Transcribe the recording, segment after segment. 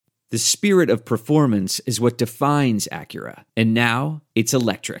The spirit of performance is what defines Acura, and now it's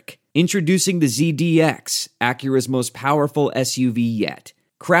electric. Introducing the ZDX, Acura's most powerful SUV yet.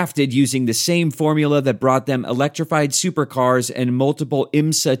 Crafted using the same formula that brought them electrified supercars and multiple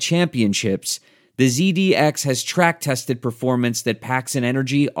IMSA championships, the ZDX has track-tested performance that packs an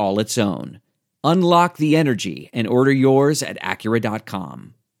energy all its own. Unlock the energy and order yours at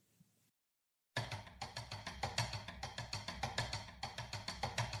Acura.com.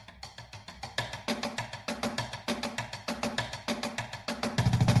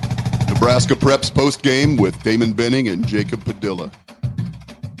 Nebraska Preps postgame with Damon Benning and Jacob Padilla.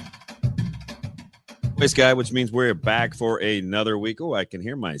 Voice guy, which means we're back for another week. Oh, I can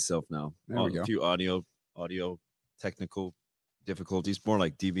hear myself now. There we go. A few audio technical difficulties, more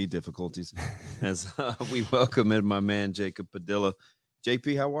like DV difficulties, as we welcome in my man Jacob Padilla.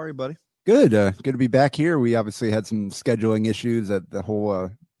 JP, how are you, buddy? Good. Good to be back here. We obviously had some scheduling issues that the whole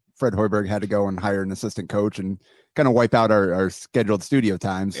Fred Hoiberg had to go and hire an assistant coach and kind of wipe out our scheduled studio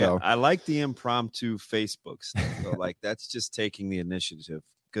time. So yeah, I like the impromptu Facebook stuff. So, like, that's just taking the initiative,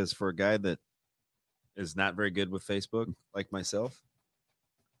 because for a guy that is not very good with Facebook, like myself,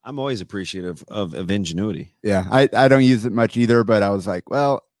 I'm always appreciative of ingenuity. Yeah, I don't use it much either, but I was like,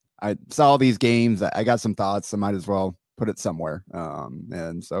 well, I saw all these games. I got some thoughts. I might as well put it somewhere.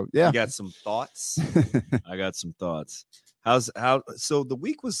 And so, yeah. You got some thoughts? I got some thoughts. So the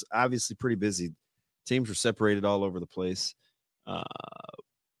week was obviously pretty busy. Teams were separated all over the place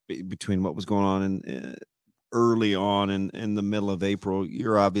between what was going on in early on in the middle of April.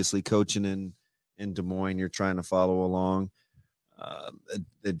 You're obviously coaching in Des Moines. You're trying to follow along.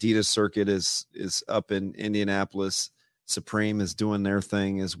 The Adidas circuit is up in Indianapolis. Supreme is doing their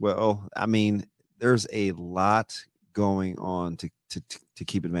thing as well. I mean, there's a lot going on to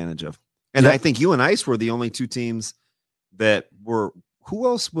keep advantage of. And yep. I think you and Ice were the only two teams that were. Who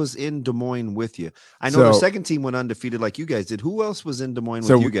else was in Des Moines with you? I know the second team went undefeated like you guys did. Who else was in Des Moines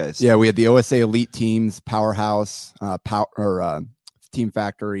with you guys? Yeah, we had the OSA Elite teams, Powerhouse, Team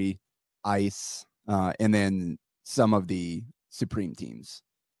Factory, Ice, and then some of the Supreme teams,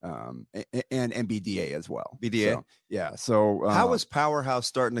 and BDA as well. BDA? So, yeah. So how is Powerhouse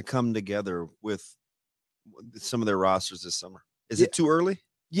starting to come together with some of their rosters this summer? Is it too early?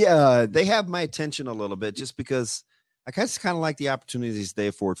 Yeah. They have my attention a little bit just because I guess kind of like the opportunities they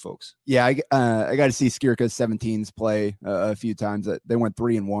afford folks. Yeah, I got to see Skirka's 17s play a few times. They went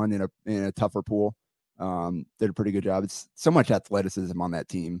 3-1 in a tougher pool. Did a pretty good job. It's so much athleticism on that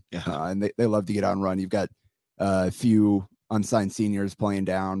team, and they love to get out and run. You've got a few unsigned seniors playing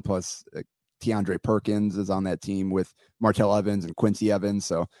down, plus Tiandre Perkins is on that team with Martell Evans and Quincy Evans.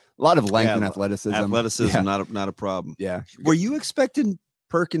 So a lot of length and athleticism. Athleticism, not a problem. Yeah. Were you expecting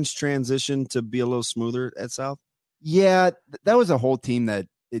Perkins' transition to be a little smoother at South? Yeah, that was a whole team that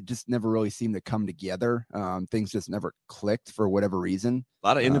it just never really seemed to come together. Things just never clicked for whatever reason. A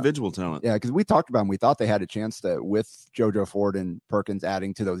lot of individual talent. Yeah, because we talked about them. We thought they had a chance to, with JoJo Ford and Perkins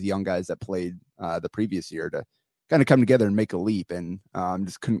adding to those young guys that played the previous year, to kind of come together and make a leap. And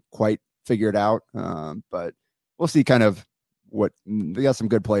just couldn't quite figure it out. But we'll see kind of what they got some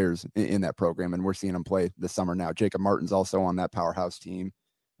good players in that program, and we're seeing them play this summer now. Jacob Martin's also on that Powerhouse team.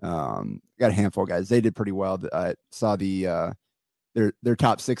 Got a handful of guys. They did pretty well. I saw their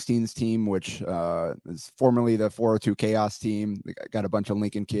top 16s team, which is formerly the 402 Chaos team. They got a bunch of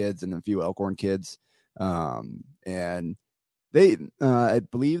Lincoln kids and a few Elkhorn kids. And they, I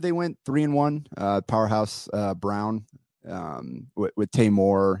believe they went 3-1. Powerhouse Brown with Tay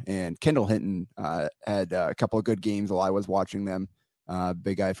Moore and Kendall Hinton had a couple of good games while I was watching them.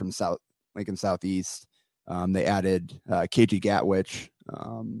 Big guy from Lincoln Southeast. They added KG Gatwich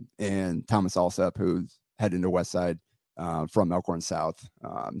and Thomas Alsep, who's heading to West Side from Elkhorn South.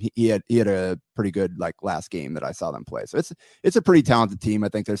 He had a pretty good last game that I saw them play. So it's a pretty talented team. I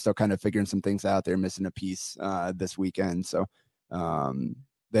think they're still kind of figuring some things out. They're missing a piece this weekend. So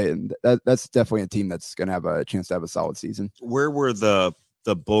that's definitely a team that's going to have a chance to have a solid season. Where were the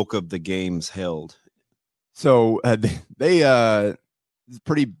bulk of the games held? So they it's a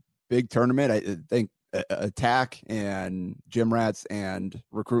pretty big tournament. I think Attack and Gym Rats and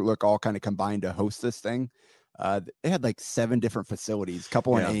Recruit Look all kind of combined to host this thing. They had 7 different facilities,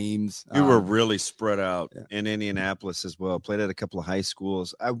 couple in Ames. We were really spread out in Indianapolis as well. Played at a couple of high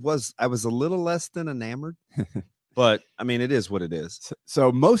schools. I was a little less than enamored, but I mean, it is what it is.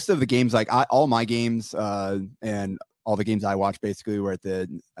 So most of the games, all my games and all the games I watched basically were at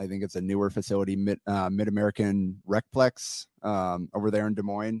I think it's a newer facility, Mid-American Recplex over there in Des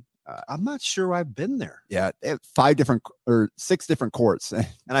Moines. I'm not sure I've been there. Yeah, they have 5 different or 6 different courts, and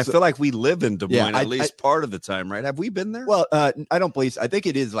I feel like we live in Des Moines at least part of the time, right? Have we been there? Well, I don't believe. I think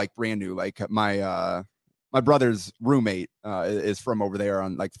it is like brand new. Like my brother's roommate is from over there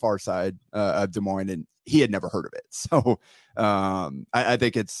on like the far side of Des Moines, and he had never heard of it. So I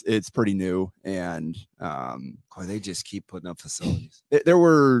think it's pretty new, and they just keep putting up facilities. There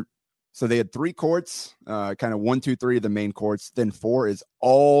were. So they had 3 courts, kind of 1, 2, 3 of the main courts. Then 4 is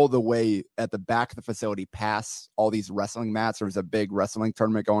all the way at the back of the facility, past all these wrestling mats. There was a big wrestling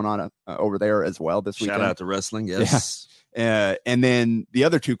tournament going on over there as well this weekend. Shout out to wrestling, yes. Yeah. And then the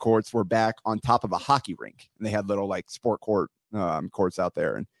other 2 courts were back on top of a hockey rink, and they had little like sport court courts out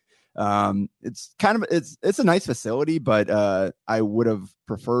there. And it's kind of it's a nice facility, but I would have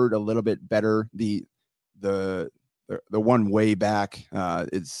preferred a little bit better. The one way back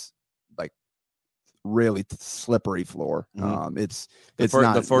is like really slippery floor. It's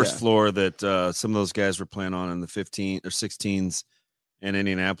not the first floor that some of those guys were playing on in the 15 or 16s in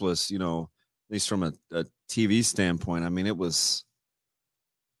Indianapolis, at least from a TV standpoint. I mean, it was,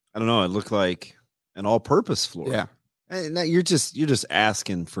 I don't know, it looked like an all-purpose floor. Yeah. And you're just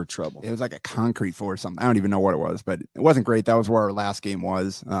asking for trouble. It was like a concrete floor or something. I don't even know what it was, but it wasn't great. That was where our last game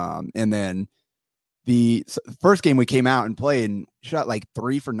was. And then the first game we came out and played and shot like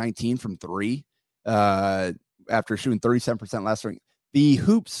 3 for 19 from 3 after shooting 37% last ring. The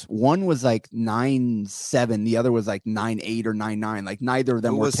hoops, one was like 9.7, the other was like 9.8 or 9.9. Like neither of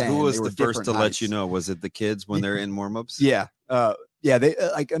them were 10. Who was the first to let you know? Was it the kids when they're in warm-ups? Yeah. Yeah, they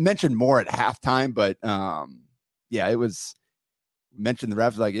like I mentioned more at halftime, but yeah, it was mentioned the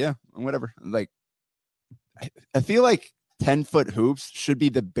refs like, yeah, whatever. Like I feel like 10-foot hoops should be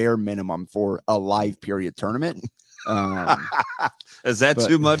the bare minimum for a live period tournament. Is that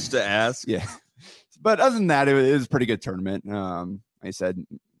too much to ask? Yeah. But other than that, it was a pretty good tournament. I said,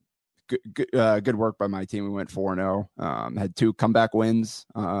 good work by my team. We went 4-0. Had 2 comeback wins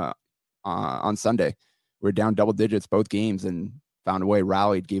on Sunday. We were down double digits both games and found a way,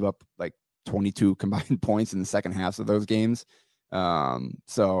 rallied, gave up like 22 combined points in the second half of those games.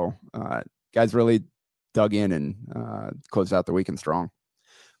 So guys really dug in and closed out the weekend strong.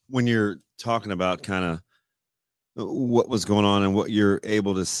 When you're talking about kind of what was going on and what you're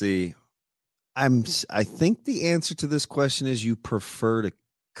able to see, I think the answer to this question is you prefer to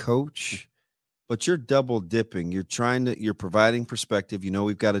coach, but you're double dipping. You're providing perspective.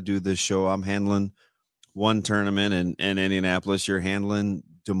 We've got to do this show. I'm handling one tournament in Indianapolis. You're handling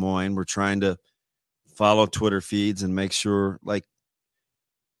Des Moines. We're trying to follow Twitter feeds and make sure, like,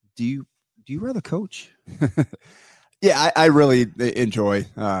 do you rather coach? Yeah, I really enjoy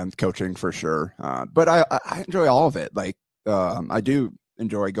coaching for sure. But I enjoy all of it. Like I do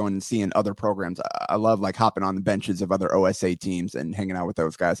enjoy going and seeing other programs. I love like hopping on the benches of other OSA teams and hanging out with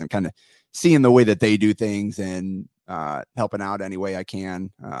those guys and kind of seeing the way that they do things and helping out any way I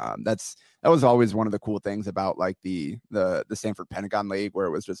can. That was always one of the cool things about like the Stanford Pentagon League, where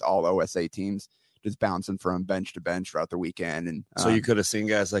it was just all OSA teams just bouncing from bench to bench throughout the weekend. And so you could have seen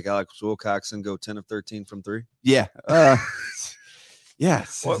guys like Alex Wilcoxon go 10 of 13 from 3. Yeah.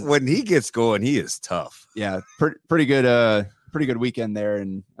 Yes. When he gets going, he is tough. Yeah. Pretty good weekend there.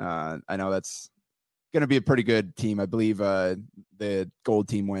 And I know that's going to be a pretty good team. I believe the gold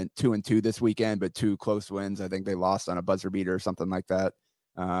team went 2-2 this weekend, but 2 close wins. I think they lost on a buzzer beater or something like that.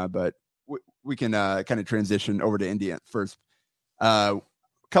 But we can kind of transition over to India first.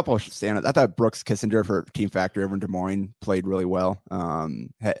 Couple of stand-ups. I thought Brooks Kissinger for Team Factory over in Des Moines played really well.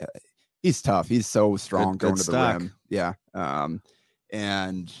 He's tough. He's so strong going to the rim. Yeah.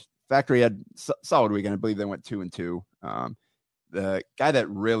 And Factory had solid weekend. I believe they went 2-2. The guy that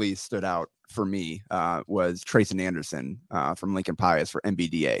really stood out for me was Trayson Anderson from Lincoln Pius for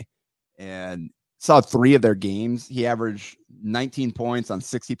MBDA, and saw 3 of their games. He averaged 19 points on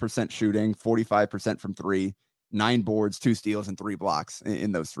 60% shooting, 45% from 3, 9 boards, 2 steals, and 3 blocks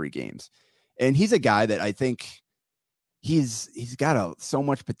in those 3 games. And he's a guy that I think he's got so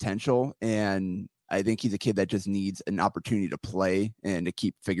much potential, and I think he's a kid that just needs an opportunity to play and to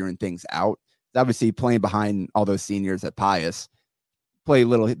keep figuring things out. Obviously, playing behind all those seniors at Pius, play a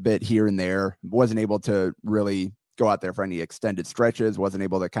little bit here and there, wasn't able to really go out there for any extended stretches, wasn't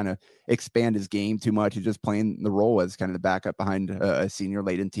able to kind of expand his game too much. He's just playing the role as kind of the backup behind a senior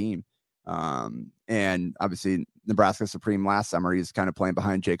laden team. And obviously Nebraska Supreme last summer, he's kind of playing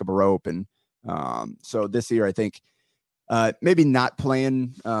behind Jacob Arope. And so this year, I think maybe not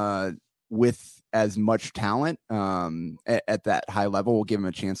playing with as much talent at that high level will give him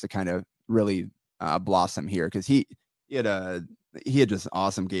a chance to kind of really blossom here, because he had just an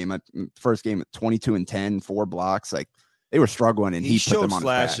awesome game. First game at 22 and 10, 4 blocks. Like they were struggling, and he put showed them on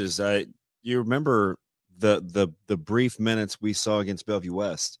flashes. his back. You remember the brief minutes we saw against Bellevue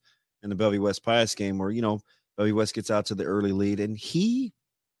West in the Bellevue West Pius game, where Bellevue West gets out to the early lead, and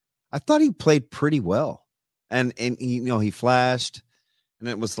I thought he played pretty well, and he flashed, and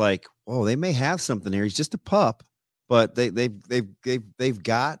it was like, whoa, they may have something here. He's just a pup, but they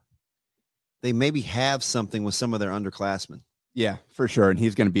maybe have something with some of their underclassmen. Yeah, for sure. And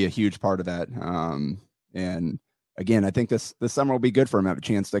he's going to be a huge part of that. And again, I think this summer will be good for him. Have a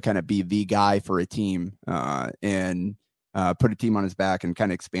chance to kind of be the guy for a team and put a team on his back and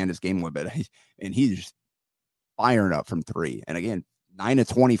kind of expand his game a little bit. And he's just firing up from three. And again, 9 of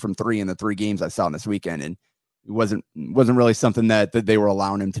 20 from three in the 3 games I saw in this weekend. And it wasn't really something that they were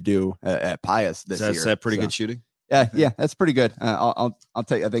allowing him to do at Pius this year. Is that pretty good shooting? Yeah, that's pretty good. I'll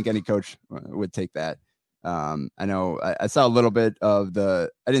take. I think any coach would take that. I know I saw a little bit of I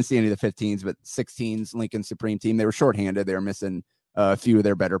didn't see any of the 15s, but 16s Lincoln Supreme team. They were shorthanded. They were missing a few of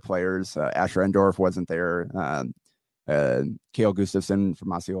their better players. Asher Endorf wasn't there. Kale Gustafson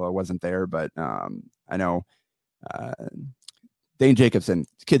from Osceola wasn't there, but I know Dane Jacobson.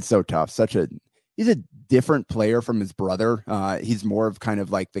 Kid's so tough. He's a different player from his brother. He's more of kind of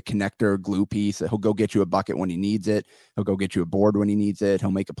like the connector glue piece. He'll go get you a bucket when he needs it. He'll go get you a board when he needs it.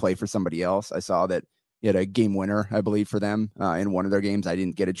 He'll make a play for somebody else. I saw that he had a game winner, I believe, for them in one of their games. I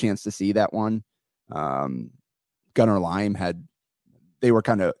didn't get a chance to see that one. Gunnar Lime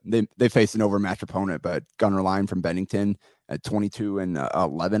they faced an overmatched opponent, but Gunnar Lime from Bennington at 22 and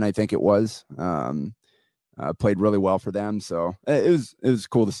 11, I think it was. Played really well for them, so it was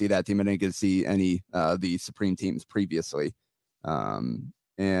cool to see that team. I didn't get to see any the Supreme teams previously,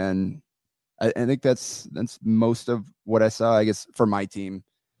 and I think that's most of what I saw. I guess for my team,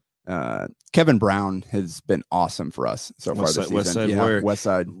 Kevin Brown has been awesome for us so far this season.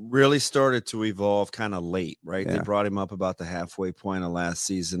 Westside really started to evolve kind of late, right? Yeah. They brought him up about the halfway point of last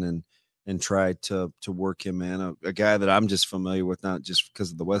season and tried to work him in. A guy that I'm just familiar with, not just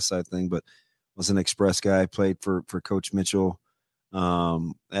because of the Westside thing, but was an Express guy, played for Coach Mitchell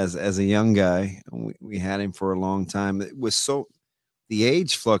as a young guy. We had him for a long time. It was the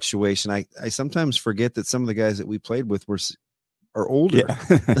age fluctuation. I sometimes forget that some of the guys that we played with are older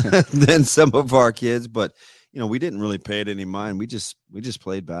than some of our kids, but we didn't really pay it any mind. We just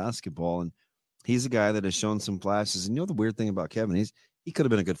played basketball, and he's a guy that has shown some flashes. And the weird thing about Kevin, he could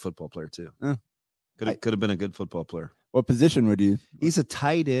have been a good football player too. Could have been a good football player. What position would you? He's a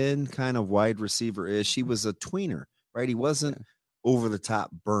tight end, kind of wide receiver-ish. He was a tweener, right? He wasn't over the top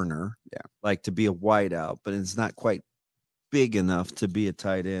burner, like to be a wideout, but it's not quite big enough to be a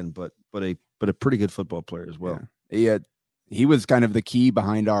tight end, but a pretty good football player as well. Yeah. He was kind of the key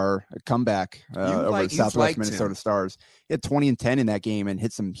behind our comeback over Southwest Minnesota Stars. He had 20 and 10 in that game and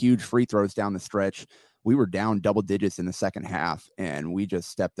hit some huge free throws down the stretch. We were down double digits in the second half, and we just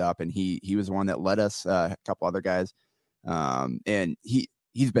stepped up, and he was one that led us, a couple other guys. And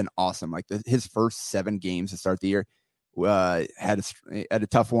he's been awesome. Like his first 7 games to start the year, had a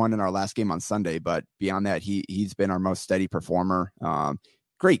tough one in our last game on Sunday, but beyond that, he's been our most steady performer.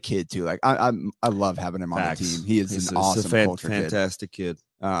 Great kid too. Like I love having him on the team. He's an awesome, fantastic kid.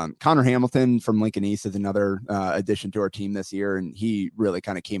 Connor Hamilton from Lincoln East is another addition to our team this year, and he really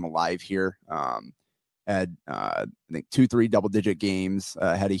kind of came alive here. Had I think 2-3 double-digit games.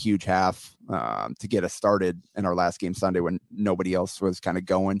 Had a huge half to get us started in our last game Sunday when nobody else was kind of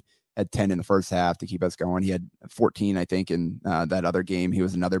going. Had 10 in the first half to keep us going. He had 14, I think, in that other game. He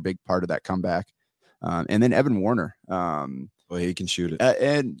was another big part of that comeback. And then Evan Warner. He can shoot it.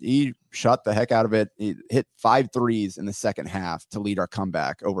 And he shot the heck out of it. He hit 5 threes in the second half to lead our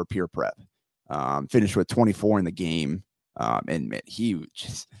comeback over Peer Prep. Finished with 24 in the game. And man,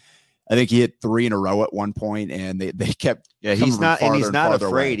 I think he hit 3 in a row at one point, and they kept. Yeah, he's not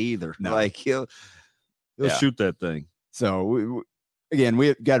afraid either. No. Like he'll shoot that thing. So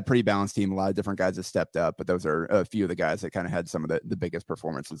we got a pretty balanced team. A lot of different guys have stepped up, but those are a few of the guys that kind of had some of the biggest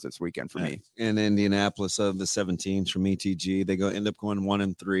performances this weekend for me. In Indianapolis, of the 17s from ETG, they end up going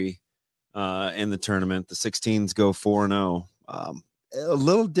 1-3 in the tournament. The 16s go 4-0. A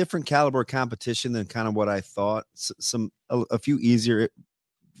little different caliber competition than kind of what I thought. A few easier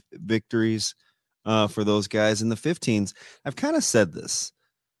victories for those guys. And the 15s, I've kind of said this.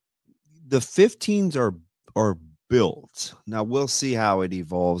 The 15s are built. Now we'll see how it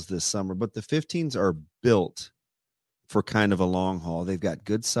evolves this summer, but the 15s are built for kind of a long haul. They've got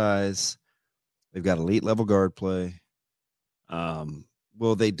good size. They've got elite level guard play.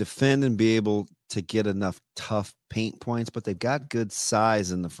 Will they defend and be able to get enough tough paint points? But they've got good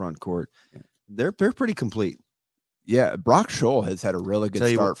size in the front court. They're pretty complete. Yeah, Brock Scholl has had a really good Tell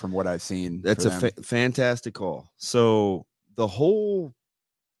you start what, from what I've seen. That's for a them. fantastic call. So the whole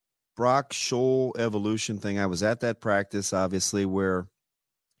Brock Scholl evolution thing, I was at that practice, obviously, where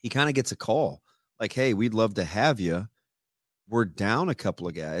he kind of gets a call like, hey, we'd love to have you. We're down a couple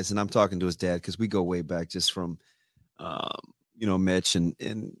of guys. And I'm talking to his dad because we go way back just from, Mitch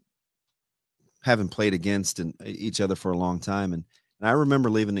and having played against each other for a long time. And I remember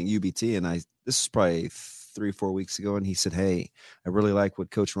leaving at UBT, and this is probably 3-4 weeks ago, and he said, hey, I really like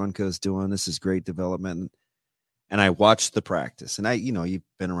what Coach Runco is doing. This is great development. And I watched the practice, and you've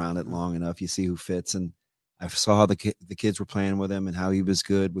been around it long enough. You see who fits. And I saw how the kids were playing with him and how he was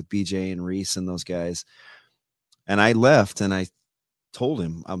good with BJ and Reese and those guys. And I left, and I told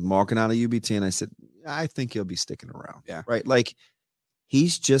him, I'm walking out of UBT, and I said, I think he'll be sticking around. Yeah. Right. Like,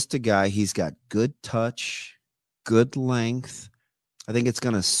 he's just a guy. He's got good touch, good length. I think it's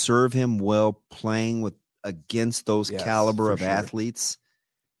going to serve him well playing against those caliber of sure. athletes.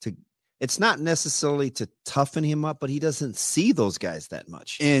 It's not necessarily to toughen him up, but he doesn't see those guys that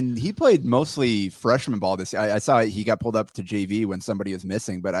much. And he played mostly freshman ball this year. I saw he got pulled up to JV when somebody was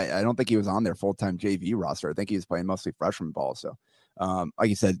missing, but I don't think he was on their full-time JV roster. I think he was playing mostly freshman ball. So, like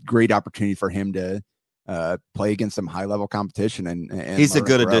you said, great opportunity for him to play against some high-level competition. And he's a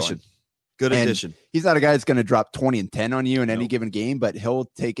good addition. Good addition. He's not a guy that's going to drop 20 and 10 on you in any given game, but he'll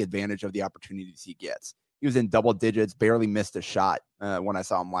take advantage of the opportunities he gets. He was in double digits, barely missed a shot when I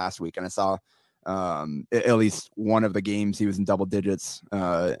saw him last week. And I saw at least one of the games he was in double digits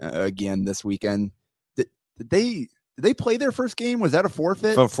again this weekend. Did they play their first game? Was that a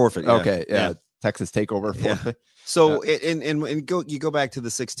forfeit? Forfeit. Yeah. Okay. Yeah. Texas takeover forfeit. Yeah. So you go back to the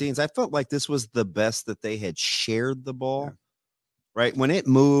 16s. I felt like this was the best that they had shared the ball. Yeah. Right. When it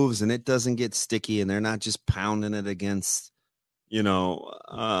moves and it doesn't get sticky and they're not just pounding it against,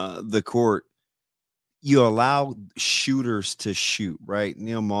 the court. You allow shooters to shoot, right?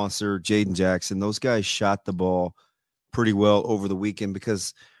 Neil Mosser, Jaden Jackson, those guys shot the ball pretty well over the weekend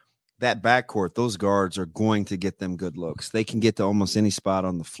because that backcourt, those guards are going to get them good looks. They can get to almost any spot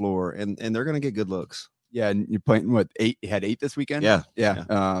on the floor, and they're going to get good looks. Yeah, and you're playing what, 8? You had 8 this weekend? Yeah.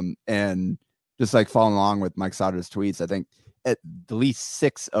 And just like following along with Mike Sauter's tweets, I think at least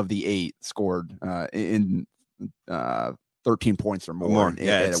 6 of the 8 scored in 13 points or more.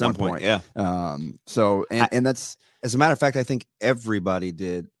 At some point. Yeah. So, and that's, as a matter of fact, I think everybody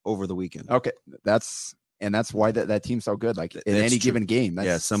did over the weekend. Okay. That's why that team's so good. Like in any given game,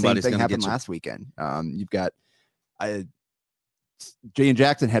 that's somebody's same thing happened last weekend. You've got, Jay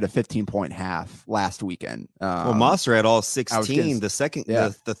Jackson had a 15-point half last weekend. Well, Mosser had all 16.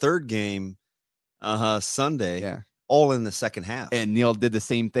 The third game, Sunday. Yeah. All in the second half. And Neil did the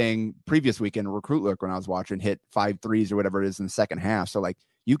same thing previous weekend, Recruit Look, when I was watching, hit 5 threes or whatever it is in the second half. So like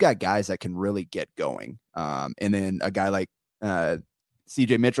you got guys that can really get going. And then a guy like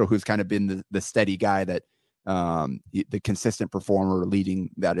CJ Mitchell, who's kind of been the steady guy that the consistent performer leading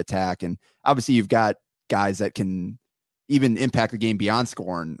that attack. And obviously you've got guys that can even impact the game beyond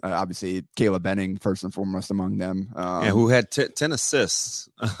scoring. Obviously Caleb Benning, first and foremost among them. Who had 10 assists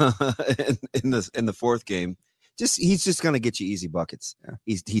in the fourth game. He's just going to get you easy buckets.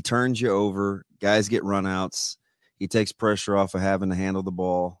 Yeah. He turns you over. Guys get runouts. He takes pressure off of having to handle the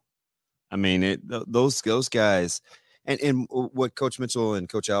ball. I mean, those guys, and what Coach Mitchell and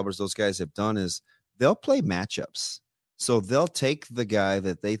Coach Albers, those guys have done is they'll play matchups. So they'll take the guy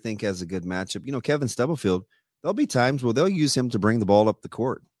that they think has a good matchup. Kevin Stubblefield, there'll be times where they'll use him to bring the ball up the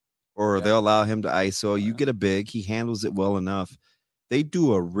court, or they'll allow him to ISO. You get a big, he handles it well enough. They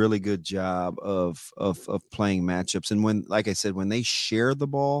do a really good job of playing matchups. And when, like I said, when they share the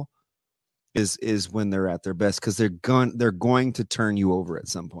ball is when they're at their best, because they're going to turn you over at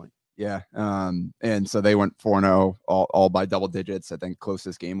some point. Yeah. And so they went 4-0 all by double digits. I think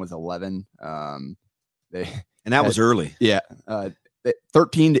closest game was 11. And that was early. Yeah.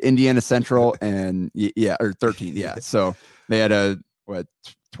 13 to Indiana Central and 13. Yeah. So they had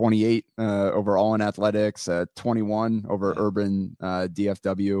 28 overall in athletics, 21 over Urban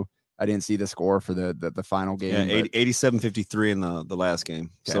DFW. I didn't see the score for the final game. Yeah, 87-53 in the last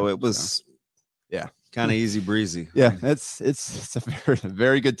game. Okay. So it was kind of easy breezy. Yeah, it's a very,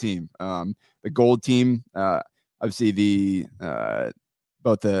 very good team. The gold team, obviously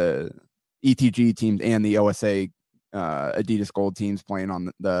both the ETG teams and the OSA Adidas gold teams playing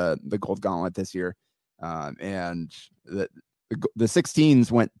on the gold gauntlet this year. And the 16s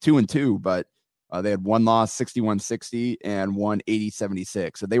went 2-2, but they had one loss, 61-60, and one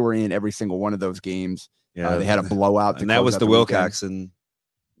 80-76. So they were in every single one of those games. Yeah, they had a blowout. And that was the Wilcoxon.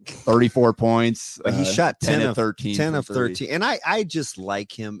 34 points. But he shot 10 of 13. 10 of 13. And I just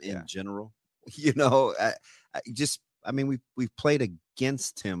like him in general. we've played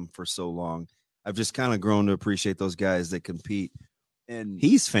against him for so long. I've just kind of grown to appreciate those guys that compete, and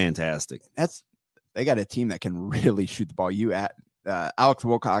he's fantastic. They got a team that can really shoot the ball. Alex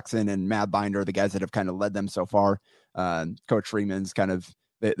Wilcoxon and Matt Binder are the guys that have kind of led them so far. Coach Freeman's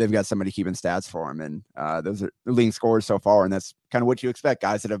they've got somebody keeping stats for him, and those are the leading scorers so far. And that's kind of what you expect.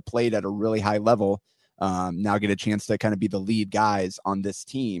 Guys that have played at a really high level now get a chance to kind of be the lead guys on this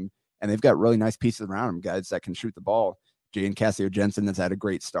team. And they've got really nice pieces around them, guys that can shoot the ball. Jaden Cassio Jensen has had a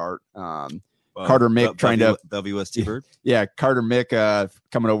great start. Carter Mick WST Bird. Yeah, Carter Mick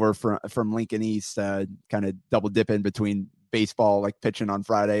coming over from Lincoln East, kind of double dipping between baseball, like pitching on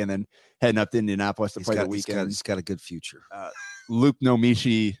Friday, and then heading up to Indianapolis to play the weekend. He's got a good future. Luke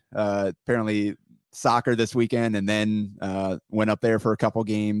Nomishi, apparently soccer this weekend, and then went up there for a couple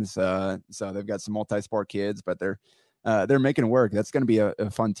games. So they've got some multi-sport kids, but they're making it work. That's going to be a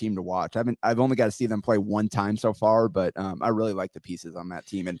fun team to watch. I've only got to see them play one time so far, but I really like the pieces on that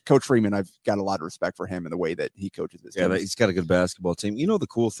team. And Coach Freeman, I've got a lot of respect for him and the way that he coaches his team. He's got a good basketball team. You know, the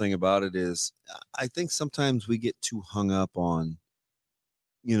cool thing about it is I think sometimes we get too hung up on,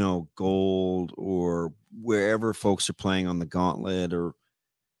 gold or wherever folks are playing on the gauntlet, or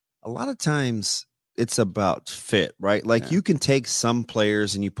a lot of times it's about fit, right? Like you can take some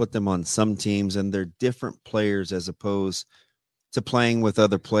players and you put them on some teams and they're different players as opposed to playing with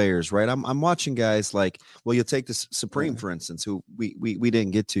other players, right? I'm watching guys like, well, you'll take this Supreme, for instance, who we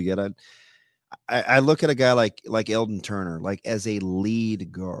didn't get to yet. I look at a guy like Eldon Turner, like as a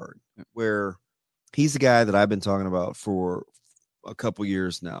lead guard, where he's the guy that I've been talking about for a couple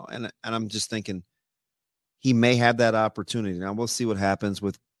years now. And I'm just thinking he may have that opportunity. Now we'll see what happens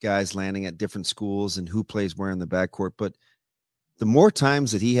with guys landing at different schools and who plays where in the backcourt. But the more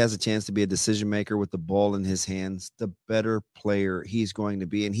times that he has a chance to be a decision maker with the ball in his hands, the better player he's going to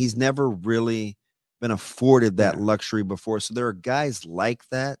be. And he's never really been afforded that luxury before. So there are guys like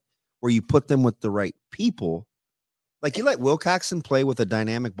that where you put them with the right people. Like you let Wilcoxon play with a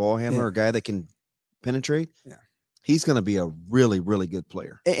dynamic ball handler, a guy that can penetrate. Yeah. He's going to be a really, really good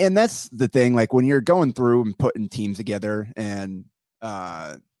player. And that's the thing. Like when you're going through and putting teams together, and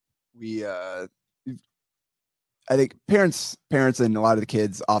I think parents and a lot of the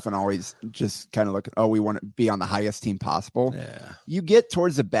kids often always just kind of look, we want to be on the highest team possible. Yeah. You get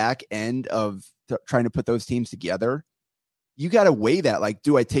towards the back end of trying to put those teams together. You got to weigh that. Like,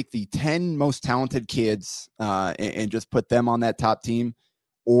 do I take the 10 most talented kids and just put them on that top team?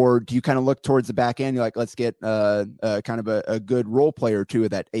 Or do you kind of look towards the back end? You're like, let's get kind of a good role player too,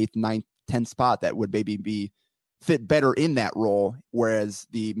 at that 8th, 9th, 10th spot that would maybe be fit better in that role. Whereas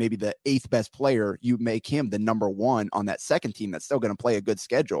maybe the 8th best player, you make him the number 1 on that second team that's still going to play a good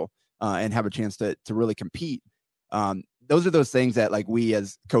schedule and have a chance to really compete. Those are those things that like we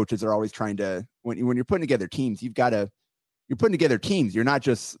as coaches are always trying to, when you're putting together teams, you're putting together teams. You're not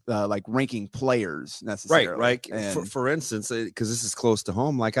just like ranking players necessarily. Right. For instance, because this is close to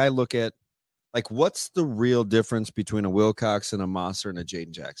home, like I look at, like, what's the real difference between a Wilcoxon, a Mosser, and a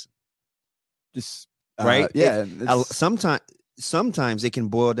Jaden Jackson? Just right. Sometimes it can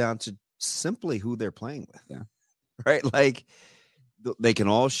boil down to simply who they're playing with. Yeah. Right. Like they can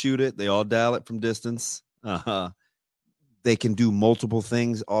all shoot it. They all dial it from distance. They can do multiple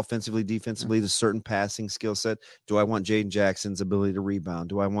things offensively, defensively, the certain passing skill set. Do I want Jaden Jackson's ability to rebound?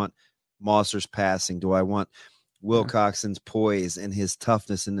 Do I want Mosser's passing? Do I want Wilcoxon's poise and his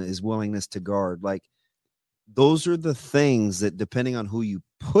toughness and his willingness to guard? Like, those are the things that, depending on who you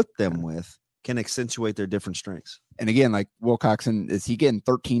put them with, can accentuate their different strengths. And again, like Wilcoxon, is he getting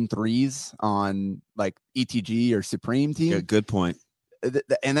 13 threes on like ETG or Supreme team? Yeah, good point.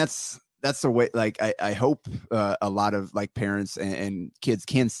 And that's the way, like, I hope a lot of like parents and kids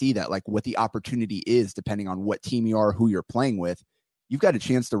can see that, like, what the opportunity is, depending on what team you are, who you're playing with. You've got a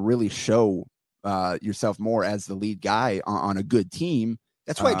chance to really show yourself more as the lead guy on a good team.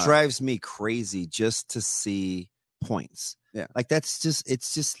 That's why it drives me crazy just to see points. Yeah. Like it's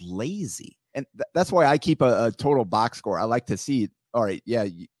just lazy. And that's why I keep a total box score. I like to see, all right, yeah,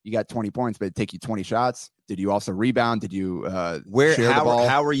 you got 20 points, but it take you 20 shots. Did you also rebound? Did you share the ball?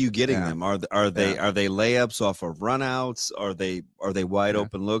 How are you getting them? Are they layups off of runouts? Are they wide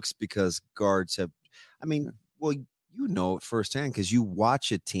open looks? Because guards have, well, you know it firsthand because you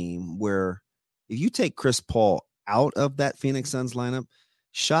watch a team where if you take Chris Paul out of that Phoenix Suns lineup,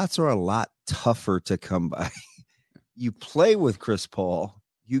 shots are a lot tougher to come by. You play with Chris Paul,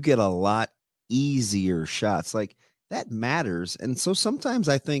 you get a lot easier shots. Like, that matters. And so sometimes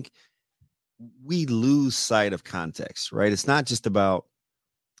I think we lose sight of context, right? It's not just about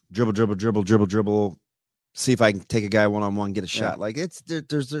dribble, see if I can take a guy one-on-one, get a shot. Like,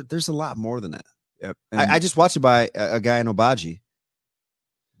 there's a lot more than that. Yep. I just watched it by a guy in Obagi.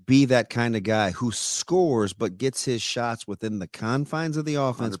 Be that kind of guy who scores but gets his shots within the confines of the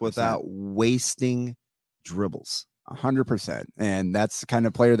offense 100%. without wasting dribbles. 100%. And that's the kind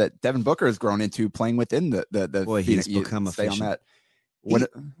of player that Devin Booker has grown into, playing within the Boy, he's become stay on efficient. that.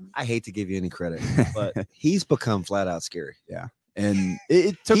 I hate to give you any credit, but he's become flat out scary. Yeah. And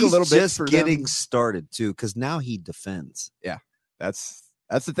it took He's a little bit just for getting them. started too, because now he defends. Yeah, that's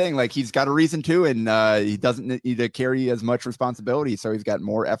the thing. Like, he's got a reason to, and he doesn't need to carry as much responsibility, so he's got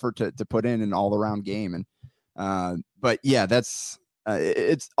more effort to put in an all around game. And but yeah, that's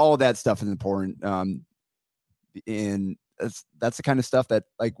it's all of that stuff is important. And that's the kind of stuff that,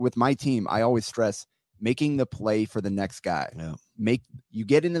 like, with my team, I always stress making the play for the next guy. Yeah. You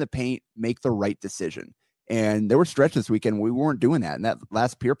get into the paint, make the right decision. And there were stretches this weekend we weren't doing that. In that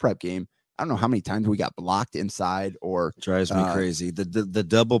last peer prep game, I don't know how many times we got blocked inside or drives me crazy. The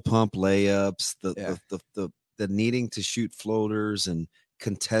double pump layups, the needing to shoot floaters and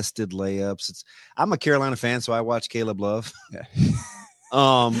contested layups. I'm a Carolina fan, so I watch Caleb Love.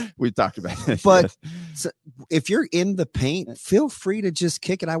 Yeah. We talked about this. But so if you're in the paint, feel free to just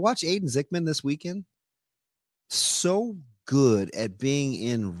kick it. I watched Aiden Zickman this weekend. So good at being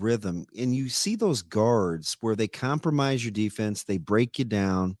in rhythm, and you see those guards where they compromise your defense, they break you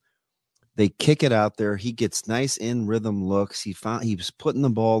down, they kick it out there. He gets nice in rhythm looks. He was putting the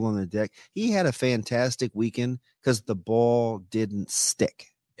ball on the deck. He had a fantastic weekend because the ball didn't stick.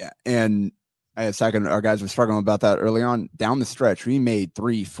 Yeah, and our guys were struggling about that early on. Down the stretch, we made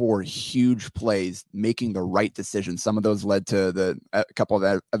 3-4 huge plays, making the right decisions. Some of those led to a couple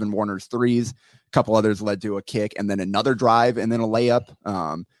of Evan Warner's threes. A couple others led to a kick, and then another drive, and then a layup.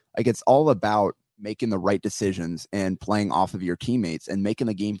 Like, it's all about making the right decisions and playing off of your teammates and making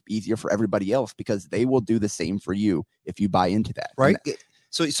the game easier for everybody else, because they will do the same for you if you buy into that. Right.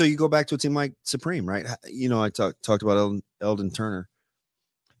 So you go back to a team like Supreme, right? You know, I talked about Eldon Turner.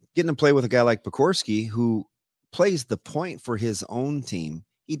 Getting to play with a guy like Pekorski, who plays the point for his own team.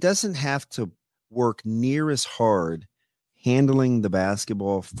 He doesn't have to work near as hard handling the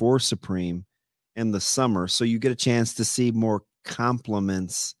basketball for Supreme in the summer. So you get a chance to see more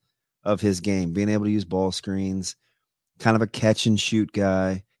compliments of his game, being able to use ball screens, kind of a catch and shoot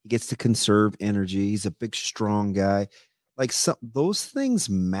guy. He gets to conserve energy. He's a big, strong guy. Like, those things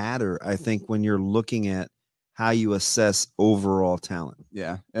matter, I think, when you're looking at how you assess overall talent.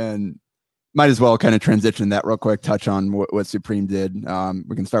 Yeah. And might as well kind of transition that real quick, touch on what Supreme did.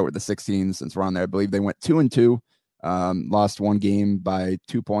 We can start with the 16 since we're on there. I believe they went 2-2, lost one game by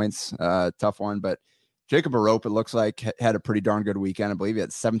 2 points. Tough one, but Jacob Arope, it looks like, had a pretty darn good weekend. I believe he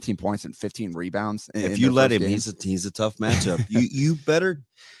had 17 points and 15 rebounds. If you let him, he's a tough matchup. you better,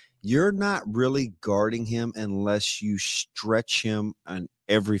 you're not really guarding him unless you stretch him on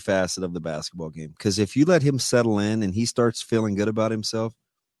every facet of the basketball game. Because if you let him settle in and he starts feeling good about himself,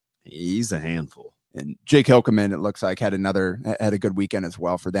 he's a handful. And Jake Hilkeman, it looks like, had a good weekend as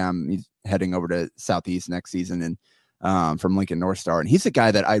well for them. He's heading over to Southeast next season, and from Lincoln North Star. And he's a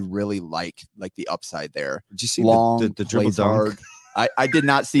guy that I really like the upside there. Did you see the dribble dunk? I did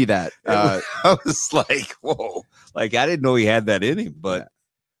not see that. I was like, whoa, like, I didn't know he had that in him, but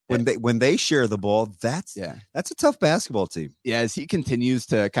when they share the ball, that's a tough basketball team. Yeah, as he continues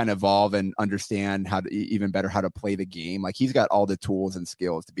to kind of evolve and understand how to even better how to play the game, like, he's got all the tools and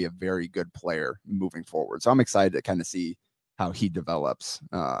skills to be a very good player moving forward. So I'm excited to kind of see how he develops.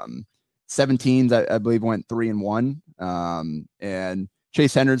 17s, I believe, went 3-1. And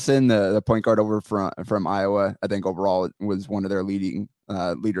Chase Henderson, the point guard over from Iowa, I think overall was one of their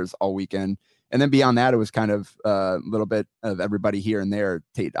leaders all weekend. And then beyond that, it was kind of a little bit of everybody here and there.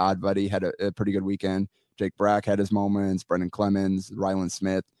 Tate Oddbody had a pretty good weekend. Jake Brack had his moments. Brendan Clemens, Ryland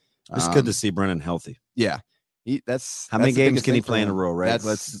Smith. It's good to see Brendan healthy. Yeah. How many games can he play in a row, right?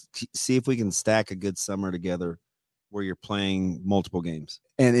 Let's see if we can stack a good summer together where you're playing multiple games.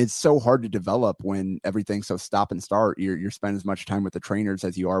 And it's so hard to develop when everything's so stop and start. You're spending as much time with the trainers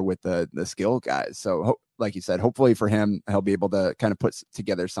as you are with the skill guys. So like you said, hopefully for him, he'll be able to kind of put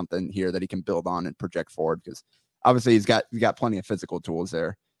together something here that he can build on and project forward, because obviously he's got plenty of physical tools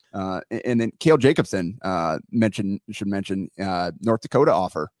there. And then Cale Jacobson should mention North Dakota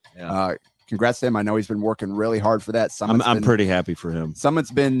offer. Yeah. Congrats to him. I know he's been working really hard for that. I'm pretty happy for him.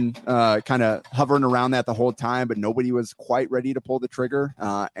 Summit's been kind of hovering around that the whole time, but nobody was quite ready to pull the trigger,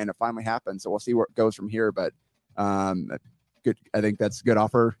 and it finally happened. So we'll see where it goes from here. But good. I think that's a good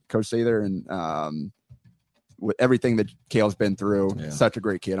offer, Coach Sather, and with everything that Cale's been through, such a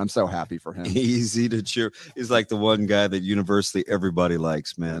great kid. I'm so happy for him. Easy to cheer. He's like the one guy that universally everybody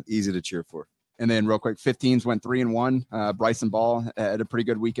likes, man. Easy to cheer for. And then real quick, 15s went 3-1. Bryson Ball had a pretty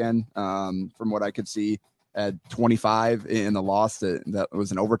good weekend from what I could see. Had 25 in the loss that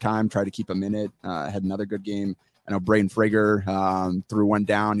was an overtime. Tried to keep him in it. Had another good game. I know Braden Frager threw one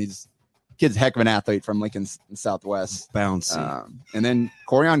down. Kid's a heck of an athlete from Lincoln Southwest. Bouncy. And then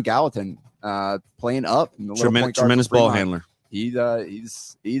Corian Gallatin playing up. Tremendous ball handler. He's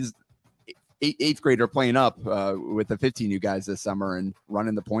eighth grader playing up with the 15U guys this summer and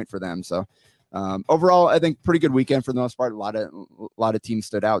running the point for them. So overall, I think pretty good weekend for the most part. A lot of teams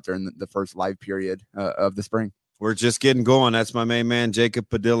stood out during the first live period of the spring. We're just getting going. That's my main man, Jacob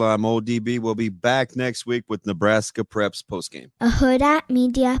Padilla. I'm ODB. We'll be back next week with Nebraska Preps postgame. A Huda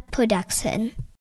Media Production.